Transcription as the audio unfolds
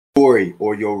story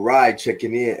or your ride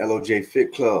checking in, LOJ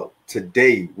Fit Club.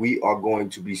 Today we are going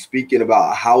to be speaking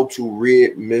about how to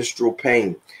rid menstrual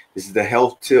pain. This is the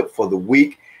health tip for the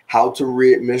week, how to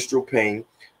rid menstrual pain.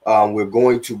 We're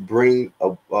going to bring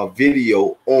a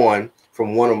video on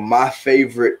from one of my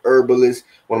favorite herbalists,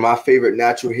 one of my favorite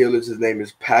natural healers. His name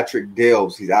is Patrick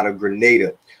Delves. He's out of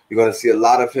Grenada. You're going to see a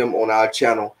lot of him on our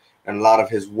channel and a lot of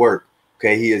his work.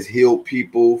 Okay, he has healed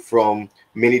people from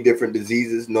many different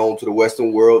diseases known to the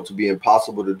Western world to be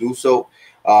impossible to do so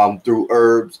through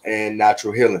herbs and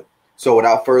natural healing. So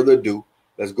without further ado,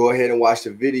 let's go ahead and watch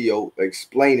the video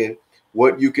explaining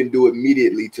what you can do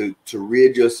immediately to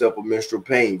rid yourself of menstrual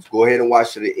pains. Go ahead and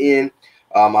watch to the end.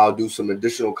 I'll do some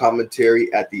additional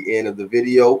commentary at the end of the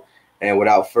video. And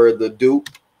without further ado,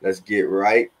 let's get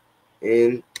right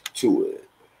into it.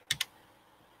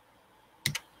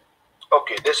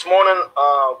 Okay, this morning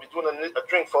we're doing a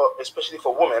drink especially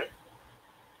for women,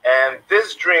 and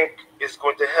this drink is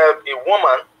going to help a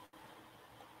woman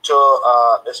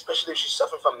to, especially if she's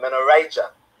suffering from menorrhagia,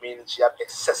 meaning she has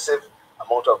excessive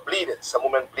amount of bleeding. Some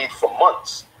women bleed for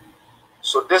months,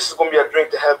 so this is going to be a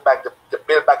drink to help to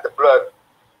build back the blood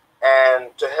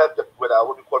and to help with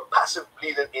what we call passive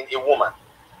bleeding in a woman.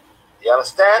 You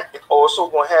understand? It also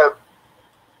going to help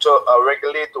to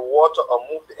regulate the water or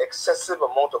move the excessive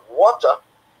amount of water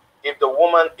if the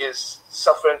woman is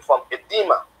suffering from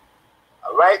edema.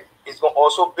 All right? It's going to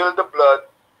also build the blood.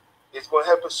 It's going to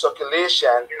help with circulation.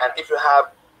 And if you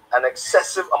have an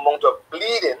excessive amount of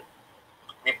bleeding,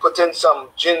 we put in some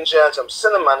ginger and some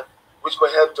cinnamon, which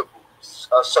will help to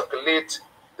circulate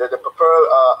the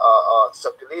proper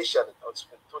circulation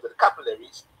through the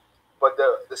capillaries. But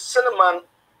the cinnamon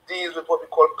deals with what we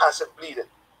call passive bleeding.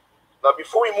 Now,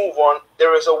 before we move on,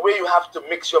 there is a way you have to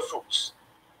mix your fruits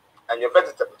and your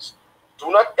vegetables. Do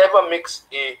not ever mix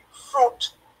a fruit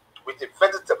with a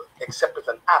vegetable except with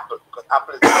an apple, because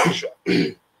apple is natural.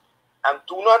 And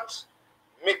do not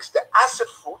mix the acid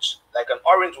fruits, like an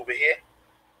orange over here.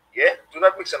 Yeah, do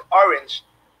not mix an orange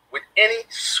with any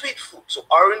sweet fruit. So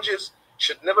oranges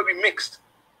should never be mixed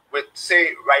with,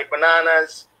 say, ripe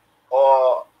bananas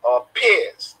or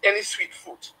pears, any sweet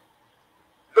fruit.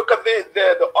 Look at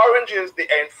the oranges, they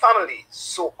are in families.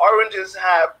 So oranges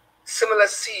have similar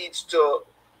seeds to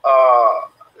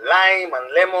lime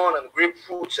and lemon and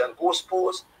grapefruits and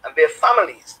gospos, and they're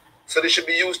families. So they should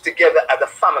be used together as a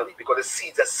family because the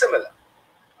seeds are similar.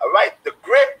 All right, the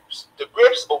grapes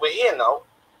over here now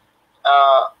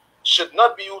should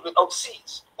not be used without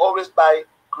seeds. Always buy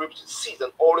grapes with seeds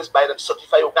and always buy them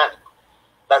certified organic.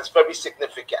 That's very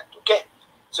significant, okay?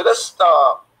 So let's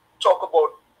talk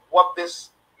about what this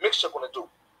mixture going to do.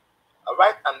 All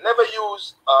right, and never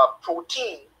use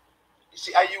protein. You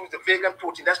see, I use the vegan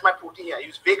protein. That's my protein here. I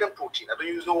use vegan protein. I don't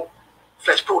use no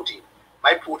flesh protein.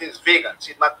 My protein is vegan.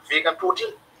 See, not vegan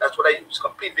protein. That's what I use,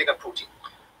 complete vegan protein.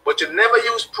 But you never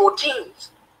use proteins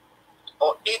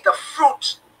or eat a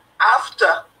fruit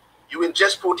after you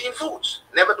ingest protein foods.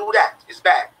 Never do that. It's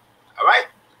bad. All right,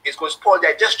 it's going to spoil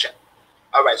digestion.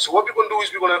 All right, so what we're going to do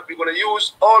is we're going to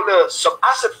use all the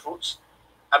subacid fruits.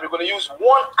 And we're going to use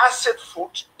one acid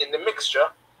fruit in the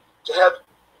mixture to help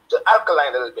to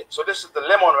alkaline a little bit. So this is the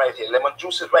lemon right here. Lemon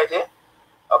juice is right here.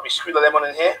 We squeeze the lemon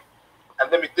in here. And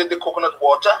then we did the coconut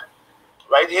water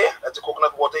right here. That's the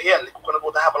coconut water here. And the coconut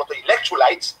water have a lot of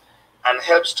electrolytes and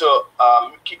helps to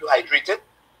keep you hydrated.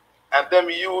 And then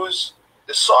we use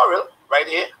the sorrel right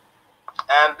here.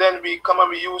 And then we come and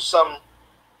we use some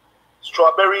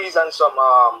strawberries and some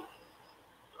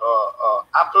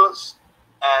apples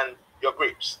and your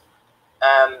grapes,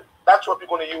 and that's what we're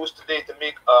going to use today to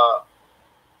make a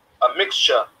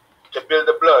mixture to build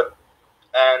the blood.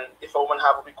 And if a woman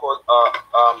have what we call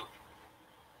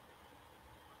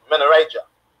menorrhagia,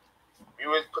 we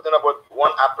will put in about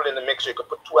one apple in the mixture. You can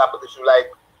put 2 apples if you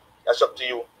like. That's up to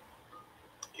you.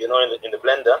 You know, in the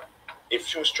blender, a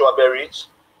few strawberries,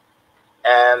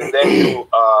 and then you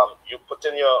put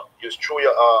in you strew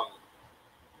your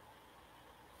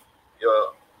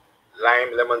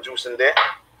lime, lemon juice in there,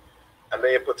 and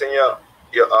then you put in your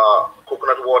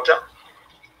coconut water.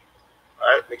 All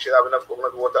right, make sure you have enough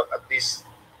coconut water, at least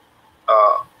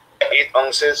 8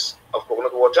 ounces of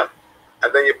coconut water,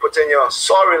 and then you put in your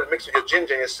sorrel mixed with your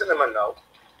ginger and your cinnamon now.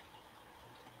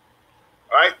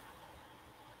 All right,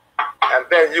 and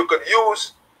then you could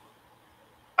use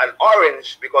an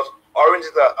orange, because orange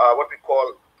is what we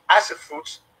call acid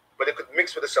fruits, but it could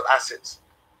mix with the subacids,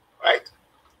 right?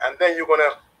 And then you're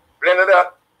gonna blend it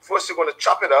up. First, you're gonna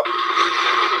chop it up.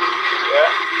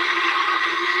 Yeah.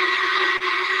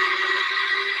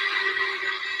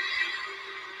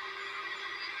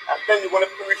 And then you're gonna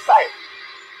purify it.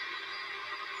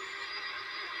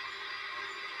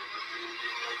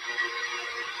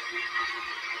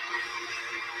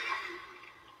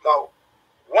 Now,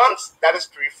 once that is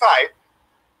purified,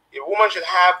 a woman should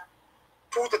have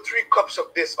 2 to 3 cups of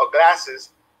this, or glasses,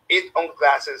 8-ounce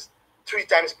glasses, 3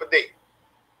 times per day.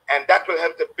 And that will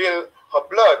help to build her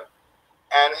blood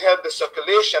and help the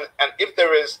circulation. And if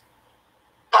there is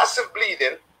passive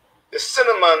bleeding, the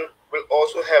cinnamon will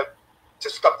also help to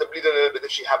stop the bleeding a little bit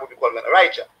if she have what we call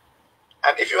menorrhagia.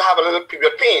 And if you have a little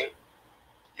period pain,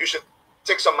 you should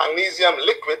take some magnesium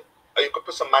liquid, or you could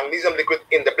put some magnesium liquid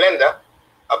in the blender,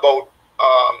 about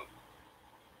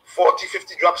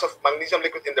 40-50 drops of magnesium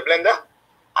liquid in the blender.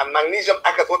 And magnesium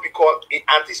acts as what we call an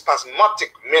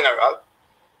antispasmodic mineral,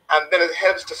 and then it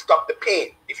helps to stop the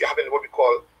pain if you're having what we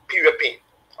call period pain.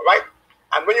 All right?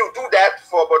 And when you do that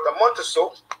for about a month or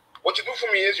so, what you do for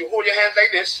me is you hold your hands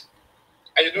like this,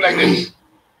 and you do like this.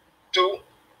 2,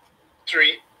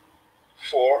 3,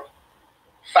 4,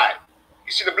 5.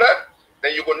 You see the blood?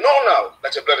 Then you go know now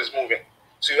that your blood is moving.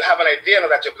 So you have an idea now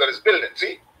that your blood is building.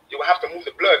 See? You will have to move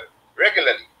the blood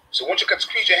regularly. So once you can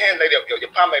squeeze your hand like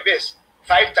your palm like this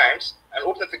 5 times and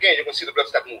open it again, you can see the blood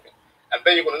start moving. And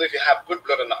then you're going to know if you have good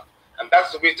blood or not. And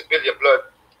that's the way to build your blood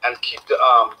and keep the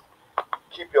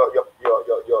keep your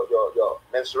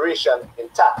menstruation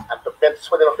intact and prevent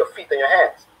sweating of your feet and your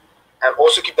hands. And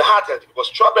also keep the heart healthy, because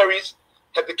strawberries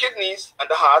help the kidneys and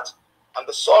the heart, and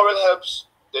the sorrel helps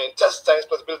the intestines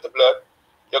plus build the blood.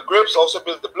 Your grapes also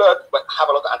build the blood but have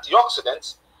a lot of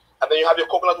antioxidants. And then you have your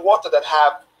coconut water that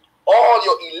have all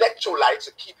your electrolytes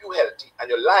to keep you healthy, and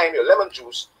your lime, your lemon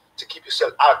juice, to keep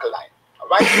yourself alkaline. All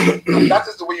right? And that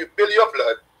is the way you build your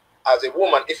blood as a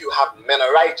woman if you have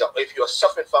menorrhagia, or if you are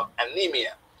suffering from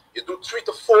anemia. You do 3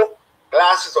 to 4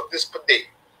 glasses of this per day.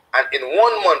 And in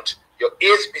 1 month, your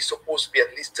HB is supposed to be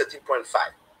at least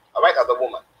 13.5. All right, as a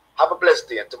woman. Have a blessed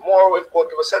day. And tomorrow, if God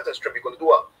gives us certain strength, we're going to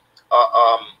do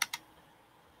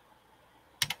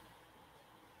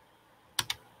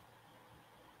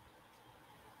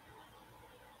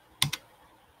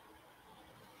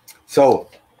So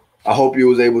I hope you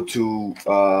was able to,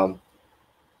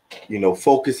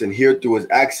 focus and hear through his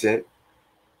accent.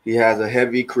 He has a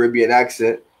heavy Caribbean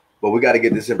accent, but we got to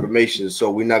get this information.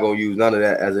 So we're not going to use none of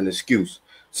that as an excuse.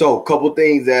 So a couple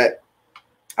things that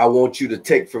I want you to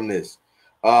take from this.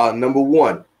 Number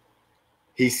 1,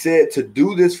 he said to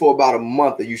do this for about a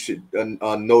month that you should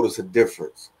notice a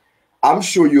difference. I'm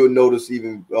sure you'll notice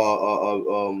even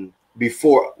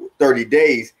before 30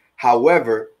 days.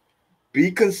 However, be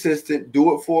consistent,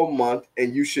 do it for a month,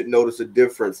 and you should notice a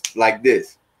difference like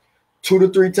this. 2 to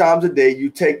 3 times a day, you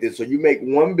take this. So you make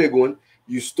one big one,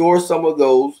 you store some of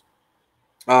those,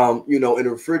 in a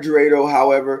refrigerator,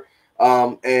 however,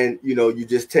 and, you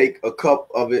just take a cup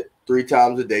of it 3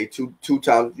 times a day, two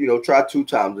times, try 2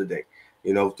 times a day.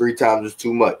 3 times is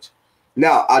too much.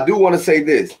 Now, I do want to say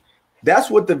this. That's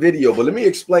what the video, but let me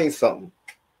explain something.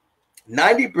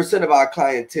 90% of our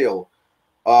clientele,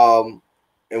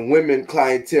 and women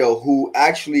clientele who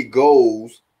actually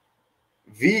goes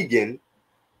vegan,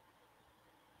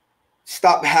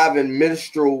 stop having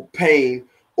menstrual pain,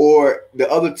 or the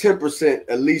other 10%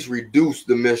 at least reduce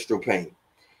the menstrual pain.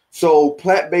 So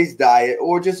plant-based diet,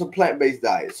 or just a plant-based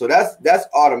diet. So that's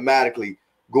automatically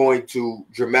going to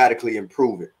dramatically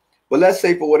improve it. But let's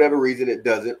say for whatever reason it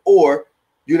doesn't, or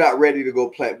you're not ready to go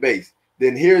plant-based.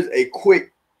 Then here's a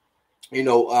quick,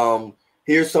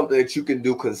 here's something that you can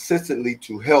do consistently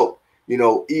to help,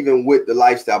 even with the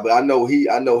lifestyle. But I know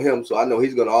him, so I know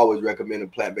he's going to always recommend a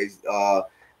plant-based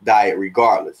diet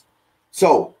regardless.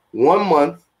 So 1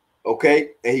 month,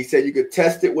 okay, and he said you could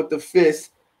test it with the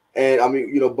fist, and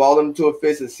ball them to a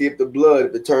fist and see if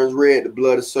if it turns red, the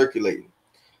blood is circulating.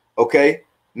 Okay.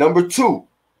 Number 2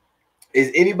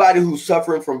 is anybody who's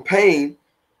suffering from pain,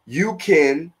 you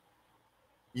can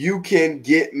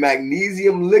get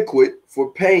magnesium liquid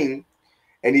for pain.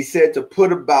 And he said to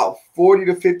put about 40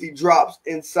 to 50 drops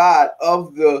inside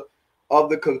of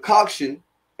the concoction,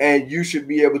 and you should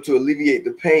be able to alleviate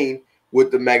the pain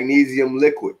with the magnesium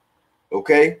liquid.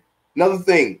 Okay. Another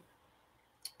thing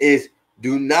is,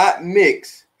 do not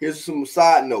mix. Here's some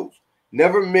side notes.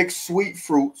 Never mix sweet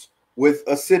fruits with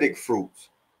acidic fruits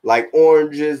like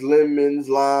oranges, lemons,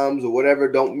 limes, or whatever.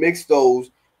 Don't mix those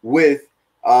with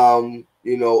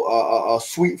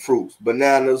sweet fruits,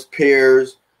 bananas,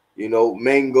 pears,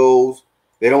 mangoes.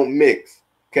 They don't mix.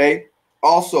 Okay.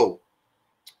 Also,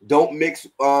 don't mix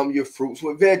your fruits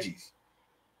with veggies.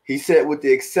 He said with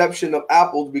the exception of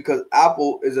apples, because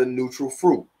apple is a neutral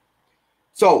fruit.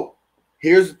 So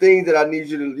here's the thing that I need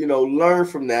you to, learn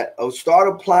from that. I'll start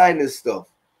applying this stuff.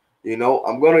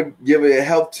 I'm going to give you a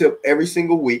health tip every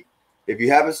single week. If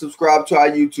you haven't subscribed to our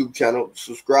YouTube channel,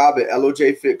 subscribe at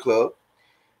LOJ Fit Club.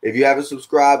 If you haven't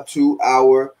subscribed to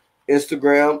our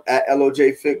Instagram at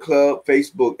LOJFITCLUB,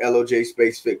 Facebook LOJ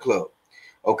Space Fit Club.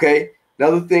 Okay.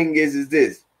 Another thing is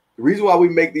this. The reason why we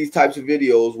make these types of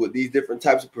videos with these different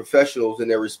types of professionals in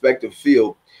their respective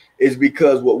field is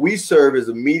because what we serve is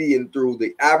a median through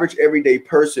the average everyday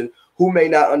person who may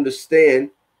not understand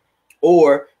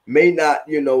or may not,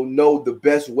 know the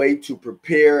best way to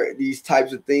prepare these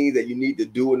types of things that you need to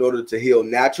do in order to heal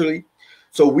naturally.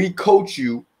 So we coach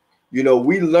you,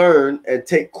 we learn and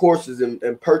take courses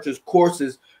and purchase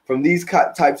courses from these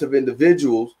types of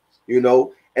individuals, and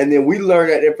then we learn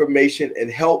that information and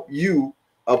help you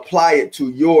apply it to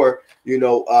your,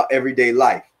 everyday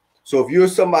life. So if you're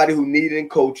somebody who needed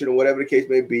coaching or whatever the case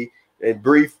may be, in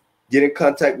brief, get in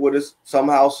contact with us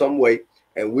somehow, some way,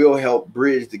 and we'll help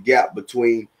bridge the gap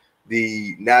between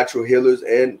the natural healers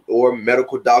and or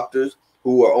medical doctors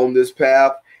who are on this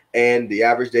path and the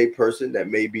average day person that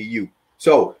may be you.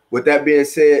 So with that being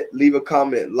said, leave a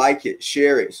comment, like it,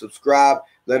 share it, subscribe.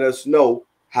 Let us know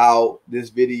how this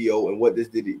video and what this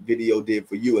video did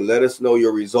for you, and let us know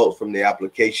your results from the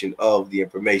application of the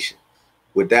information.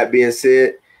 With that being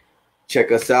said,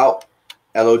 check us out,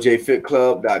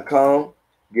 LOJFITCLUB.com.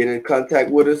 Get in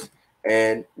contact with us,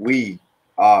 and we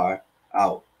are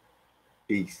out.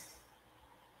 Peace.